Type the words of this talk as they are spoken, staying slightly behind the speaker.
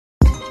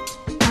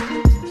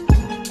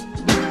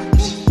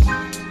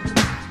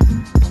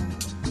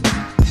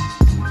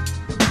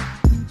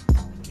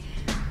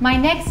My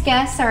next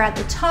guests are at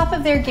the top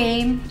of their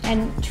game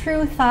and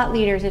true thought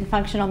leaders in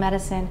functional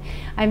medicine.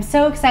 I'm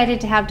so excited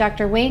to have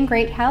Dr. Wayne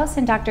Greathouse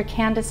and Dr.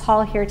 Candace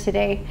Hall here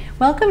today.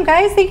 Welcome,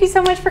 guys. Thank you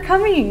so much for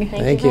coming.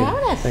 Thank you.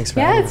 Thanks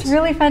for having us. Yeah, it's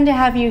really fun to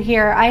have you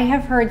here. I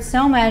have heard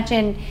so much,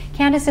 and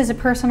Candace is a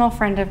personal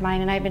friend of mine,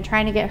 and I've been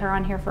trying to get her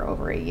on here for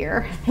over a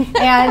year.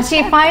 And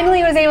she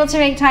finally was able to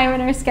make time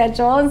in her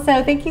schedule, and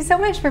so thank you so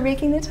much for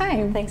making the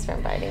time. Thanks for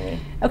inviting me.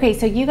 Okay,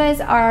 so you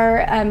guys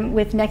are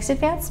with Next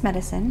Advanced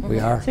Medicine. We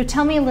are. So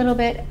tell me a little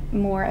bit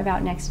more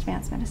about Next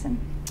Advanced Medicine.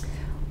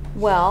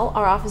 Well,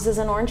 our office is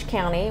in Orange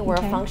County. We're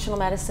a functional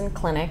medicine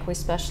clinic. We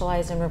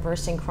specialize in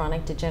reversing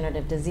chronic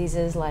degenerative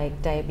diseases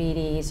like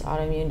diabetes,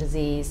 autoimmune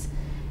disease,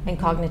 and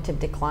cognitive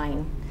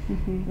decline.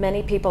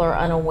 Many people are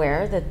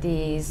unaware that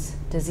these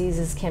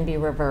diseases can be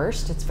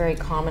reversed. It's very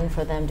common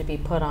for them to be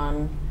put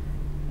on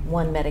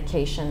one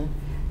medication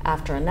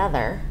after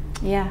another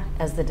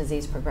as the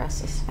disease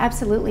progresses.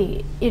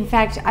 Absolutely. In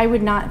fact, I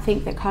would not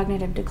think that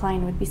cognitive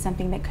decline would be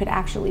something that could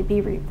actually be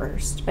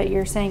reversed, but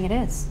you're saying it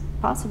is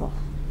possible.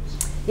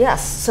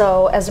 Yes,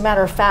 so as a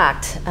matter of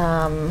fact,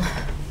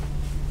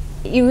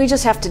 we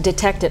just have to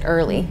detect it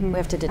early. We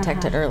have to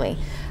detect it early.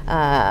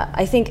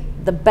 I think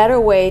the better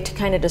way to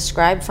kind of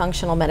describe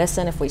functional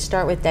medicine, if we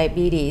start with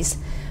diabetes,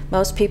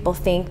 most people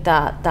think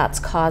that that's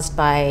caused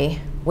by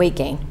weight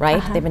gain,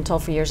 right? They've been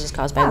told for years it's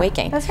caused by weight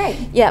gain. That's right.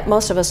 Yeah,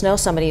 most of us know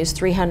somebody who's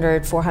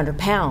 300, 400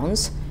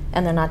 pounds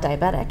and they're not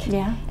diabetic.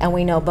 Yeah. And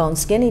we know bone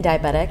skinny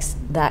diabetics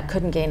that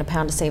couldn't gain a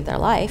pound to save their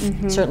life.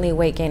 Certainly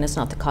weight gain is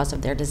not the cause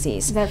of their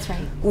disease. That's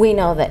right. We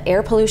know that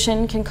air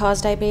pollution can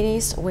cause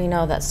diabetes. We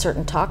know that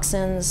certain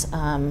toxins,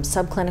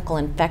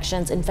 subclinical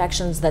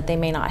infections that they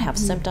may not have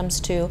symptoms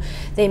to,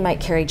 they might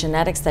carry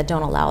genetics that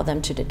don't allow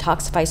them to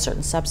detoxify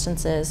certain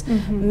substances.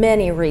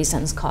 Many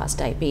reasons cause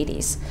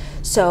diabetes.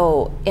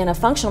 So in a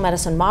functional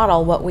medicine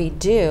model, what we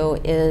do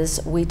is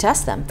we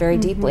test them very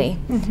deeply,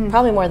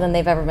 probably more than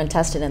they've ever been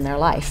tested in their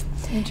life.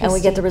 And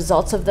we get the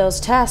results of those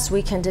tests.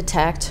 We can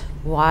detect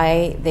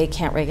why they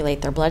can't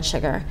regulate their blood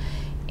sugar.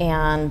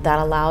 And that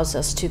allows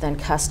us to then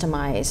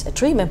customize a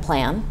treatment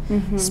plan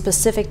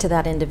specific to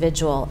that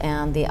individual,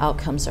 and the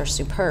outcomes are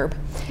superb.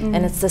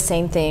 And it's the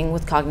same thing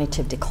with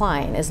cognitive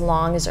decline. As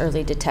long as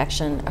early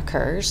detection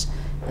occurs,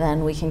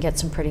 then we can get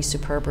some pretty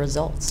superb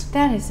results.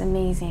 That is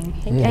amazing.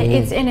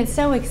 It's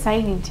so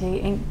exciting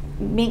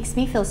and makes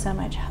me feel so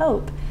much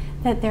hope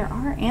that there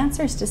are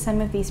answers to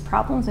some of these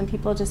problems and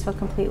people just feel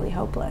completely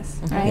hopeless,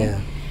 right?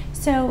 Yeah.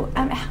 So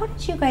how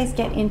did you guys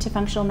get into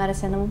functional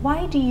medicine, and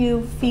why do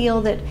you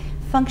feel that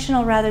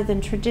functional rather than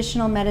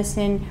traditional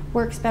medicine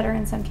works better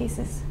in some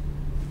cases?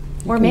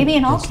 Or maybe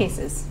in all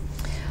cases?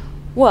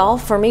 Well,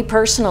 for me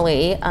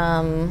personally,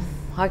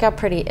 I got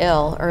pretty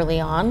ill early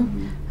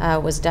on.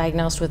 Was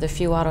diagnosed with a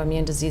few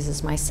autoimmune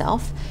diseases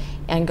myself,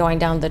 and going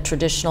down the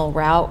traditional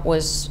route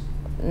was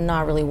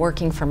not really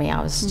working for me.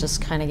 I was just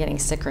kind of getting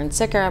sicker and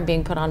sicker. I'm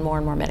being put on more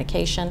and more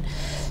medication.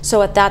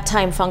 So at that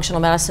time,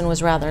 functional medicine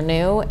was rather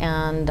new,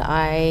 and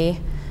I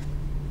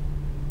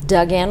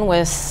dug in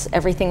with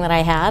everything that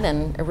I had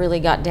and really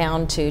got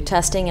down to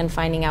testing and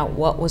finding out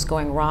what was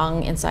going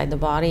wrong inside the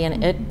body,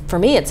 and for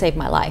me it saved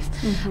my life.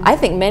 I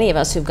think many of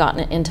us who've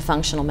gotten into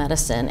functional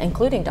medicine,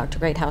 including Dr.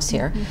 Greathouse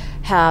here,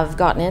 have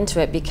gotten into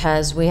it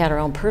because we had our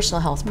own personal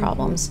health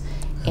problems.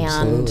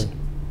 And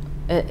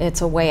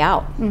it's a way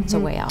out. It's a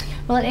way out.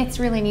 Well, it's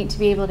really neat to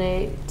be able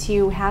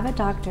to have a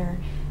doctor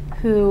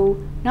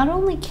who not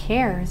only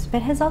cares,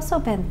 but has also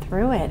been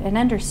through it and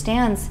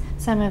understands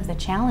some of the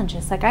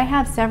challenges. Like, I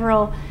have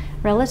several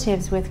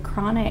relatives with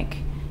chronic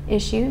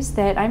issues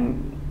that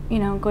I'm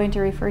going to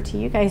refer to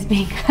you guys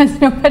because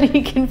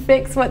nobody can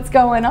fix what's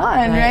going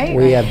on, right?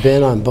 We have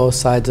been on both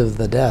sides of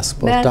the desk,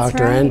 both That's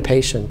doctor right. and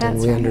patient, and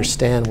That's we right.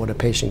 understand what a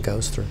patient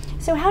goes through.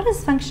 So how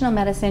does functional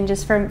medicine,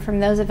 just from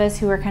those of us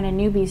who are kind of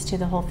newbies to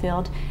the whole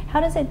field, how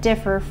does it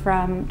differ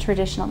from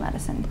traditional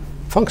medicine?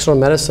 Functional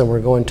medicine, we're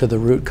going to the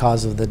root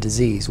cause of the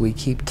disease. We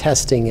keep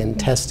testing and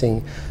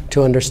testing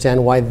to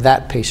understand why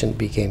that patient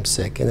became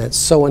sick. And it's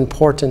so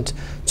important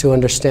to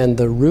understand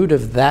the root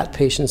of that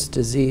patient's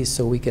disease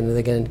so we can,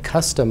 again,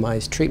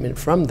 customize treatment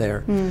from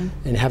there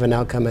and have an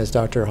outcome, as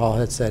Dr. Hall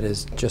had said,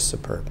 is just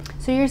superb.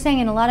 So you're saying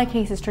in a lot of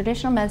cases,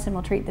 traditional medicine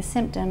will treat the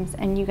symptoms,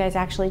 and you guys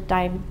actually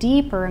dive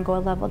deeper and go a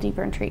level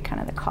deeper and treat kind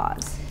of the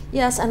cause.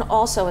 Yes, and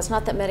also it's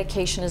not that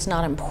medication is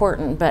not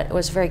important, but it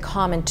was very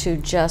common to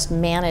just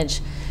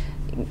manage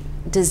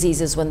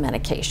diseases with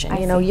medication.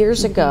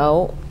 Years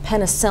ago,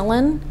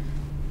 penicillin,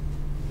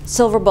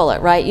 silver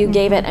bullet, right? You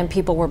gave it and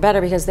people were better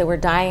because they were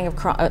dying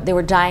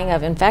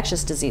of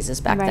infectious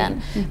diseases back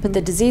then. But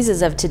the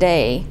diseases of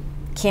today,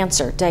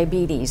 cancer,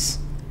 diabetes,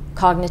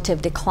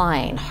 cognitive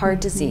decline,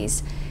 heart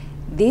disease,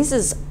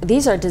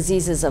 these are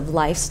diseases of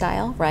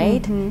lifestyle,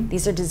 right?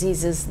 These are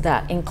diseases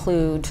that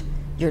include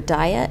your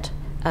diet,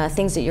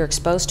 things that you're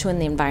exposed to in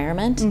the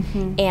environment,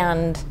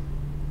 and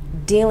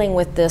dealing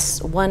with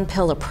this one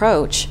pill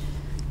approach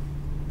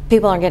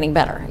people aren't getting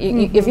better.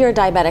 If you're a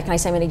diabetic and I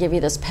say I'm going to give you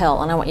this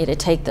pill and I want you to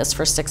take this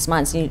for 6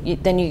 months,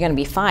 then you're going to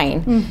be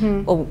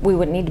fine. Well, we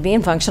wouldn't need to be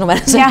in functional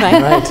medicine,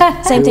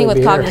 right? Same thing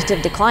with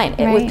cognitive decline.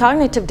 With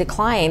cognitive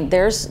decline,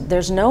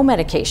 there's no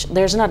medication.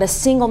 There's not a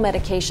single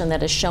medication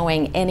that is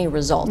showing any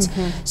results.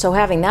 So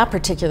having that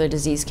particular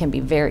disease can be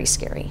very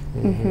scary.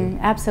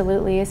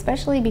 Absolutely,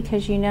 especially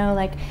because, you know,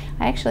 like,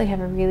 I actually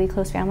have a really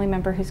close family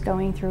member who's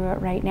going through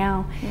it right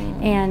now,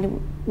 and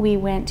we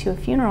went to a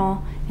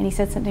funeral and he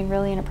said something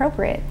really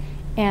inappropriate,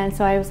 and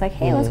so I was like,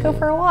 hey, let's go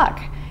for a walk,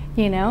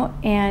 you know,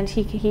 and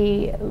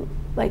he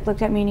like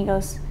looked at me and he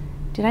goes,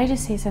 did I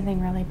just say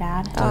something really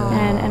bad?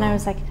 And I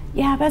was like,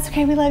 yeah, that's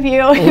okay, we love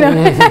you, you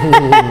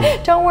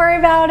know? Don't worry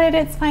about it,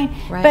 it's fine.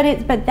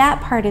 But that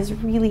part is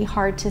really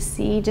hard to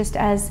see, just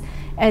as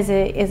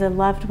a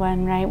loved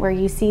one, right, where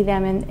you see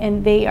them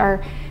and they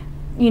are,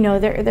 you know,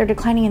 they're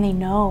declining and they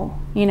know,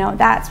 you know,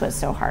 that's what's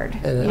so hard,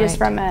 just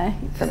from a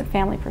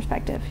family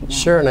perspective. You know?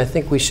 Sure, and I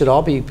think we should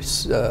all be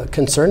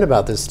concerned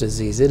about this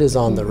disease. It is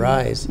on the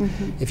rise.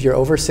 If you're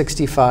over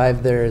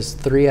 65, there's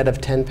 3 out of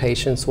 10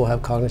 patients will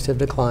have cognitive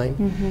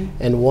decline,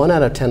 and 1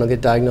 out of 10 will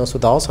get diagnosed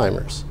with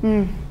Alzheimer's.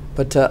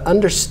 But to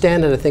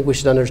understand it, I think we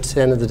should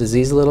understand the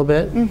disease a little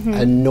bit.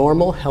 A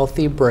normal,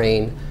 healthy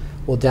brain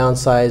will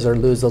downsize or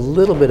lose a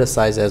little bit of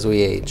size as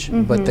we age.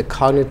 But the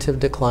cognitive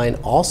decline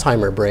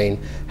Alzheimer brain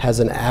has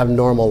an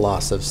abnormal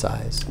loss of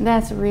size.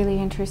 That's really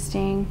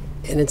interesting.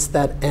 And it's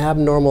that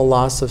abnormal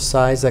loss of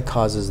size that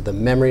causes the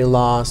memory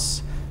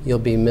loss. You'll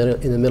be in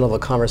the middle of a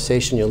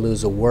conversation, you'll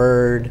lose a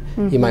word.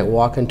 You might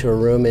walk into a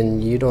room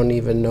and you don't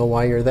even know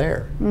why you're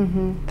there.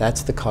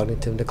 That's the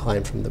cognitive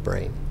decline from the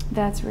brain.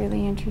 That's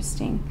really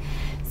interesting.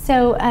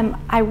 So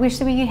I wish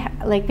that we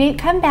could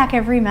come back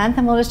every month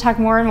and we'll just talk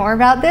more and more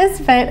about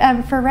this, but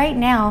for right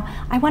now,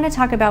 I want to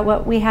talk about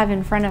what we have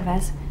in front of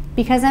us,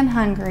 because I'm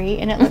hungry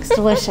and it looks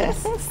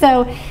delicious.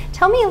 So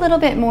tell me a little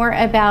bit more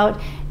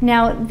about,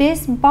 now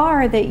this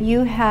bar that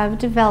you have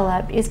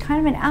developed is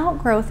kind of an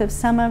outgrowth of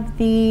some of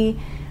the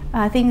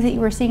things that you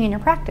were seeing in your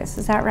practice,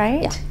 is that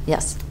right? Yeah.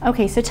 Yes.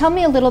 Okay, so tell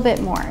me a little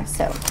bit more.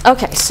 So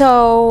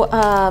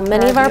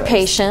many of our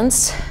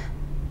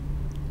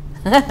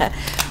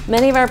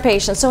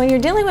patients, so when you're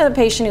dealing with a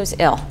patient who's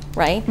ill,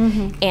 right,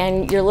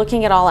 and you're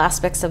looking at all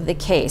aspects of the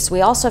case, we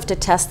also have to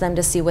test them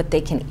to see what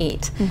they can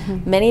eat.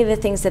 Many of the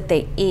things that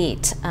they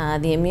eat,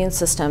 the immune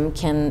system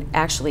can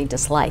actually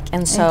dislike,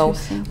 and so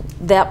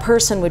that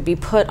person would be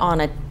put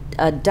on a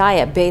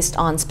diet based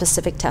on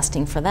specific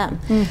testing for them.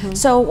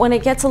 So when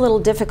it gets a little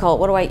difficult,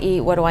 what do I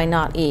eat, what do I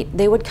not eat,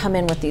 they would come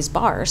in with these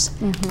bars.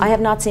 I have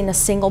not seen a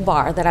single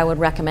bar that I would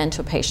recommend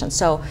to a patient.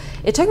 So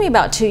it took me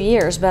about 2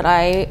 years, but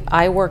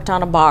I worked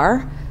on a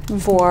bar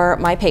for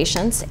my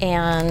patients,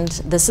 and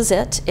this is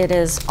it. It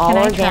is all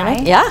organic.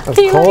 Try? Yeah.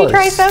 Do you let me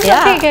try some?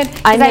 Yeah. Okay, good.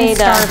 I'm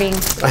starving.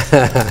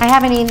 I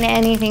haven't eaten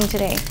anything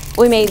today.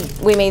 We made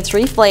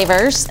 3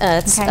 flavors.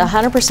 It's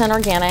 100%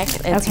 organic.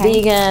 It's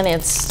vegan.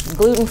 It's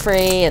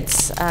gluten-free.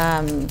 It's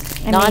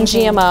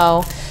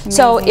non-GMO.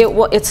 So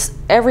it's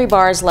every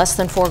bar is less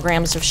than 4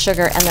 grams of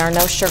sugar, and there are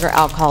no sugar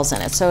alcohols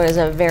in it. So it is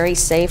a very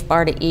safe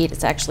bar to eat.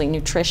 It's actually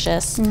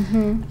nutritious,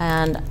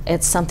 and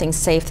it's something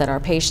safe that our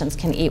patients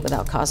can eat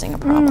without causing a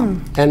problem.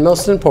 And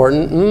most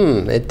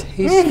important, it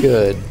tastes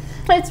good.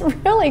 It's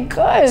really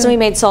good. So we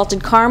made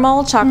salted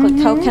caramel, chocolate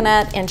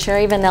coconut, and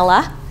cherry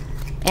vanilla.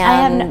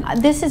 And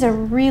this is a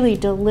really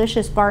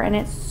delicious bar, and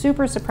it's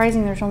super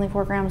surprising there's only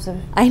 4 grams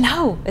of... I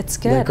know, it's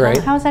good. Isn't that great?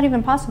 How is that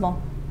even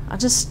possible?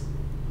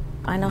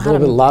 I know how to...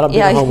 A lot of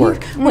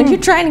homework. When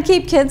you're trying to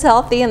keep kids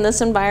healthy in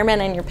this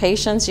environment and your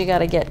patients, you got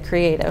to get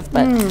creative,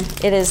 but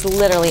it is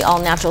literally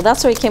all natural.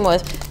 That's why we came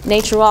up with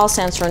Natural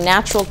stands for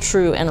natural,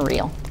 true, and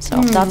real.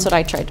 So that's what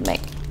I tried to make.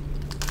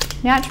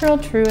 Natural,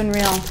 true, and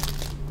real.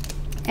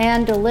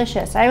 And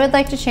delicious. I would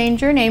like to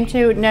change your name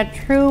to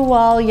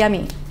Natrual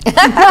Yummy.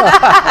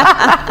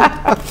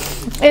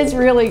 It's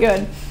really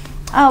good.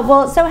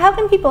 Well, so how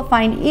can people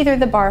find either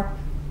the bar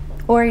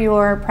or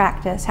your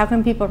practice? How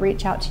can people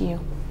reach out to you?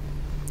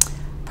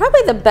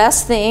 Probably the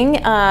best thing,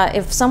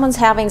 if someone's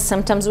having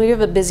symptoms, we have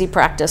a busy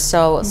practice,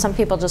 so some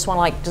people just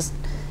want to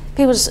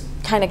people just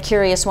kind of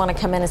curious, want to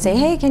come in and say,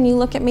 hey, can you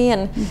look at me?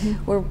 And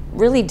we're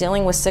really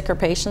dealing with sicker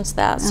patients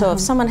so if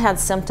someone had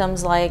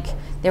symptoms like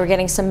they were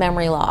getting some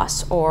memory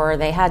loss or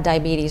they had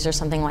diabetes or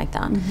something like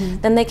that,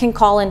 then they can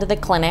call into the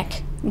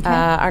clinic.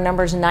 Our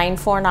number is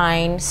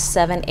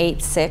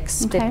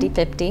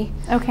 949-786-5050.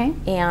 Okay.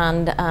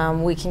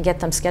 And we can get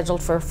them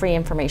scheduled for a free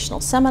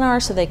informational seminar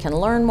so they can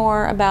learn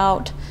more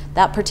about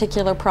that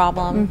particular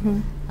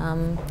problem.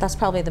 That's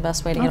probably the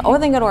best way to get it. Or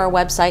they can go to our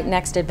website,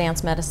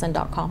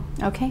 nextadvancedmedicine.com.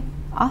 Okay.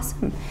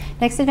 Awesome.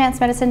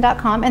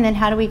 Nextadvancedmedicine.com, and then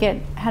how do we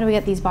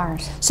get these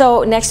bars?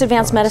 So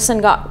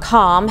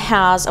nextadvancedmedicine.com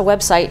has a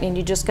website, and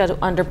you just go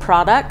under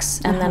products,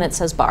 and then it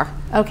says bar.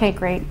 Okay,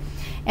 great.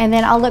 And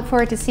then I'll look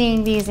forward to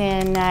seeing these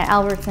in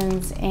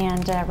Albertsons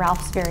and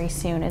Ralph's very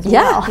soon as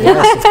well.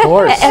 Yes, of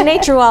course. And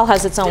Natural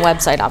has its own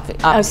website,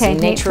 obviously. Okay,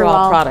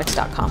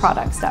 naturalproducts.com.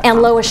 And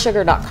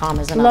lowestsugar.com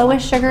is another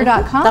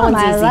lowestsugar.com. That one's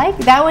I easy. like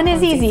that one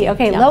is easy.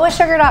 Okay,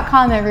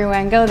 lowestsugar.com,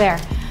 everyone, go there.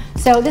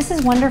 So this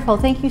is wonderful.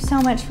 Thank you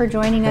so much for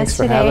joining Thanks us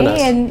for today.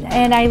 having us.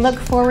 And I look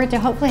forward to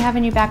hopefully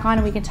having you back on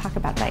and we can talk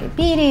about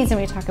diabetes and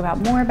we talk about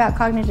more about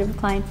cognitive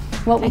decline,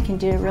 what we can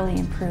do to really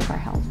improve our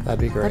health.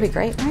 That'd be great. That'd be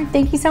great. All right,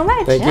 thank you so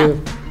much. Thank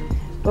you.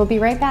 We'll be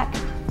right back.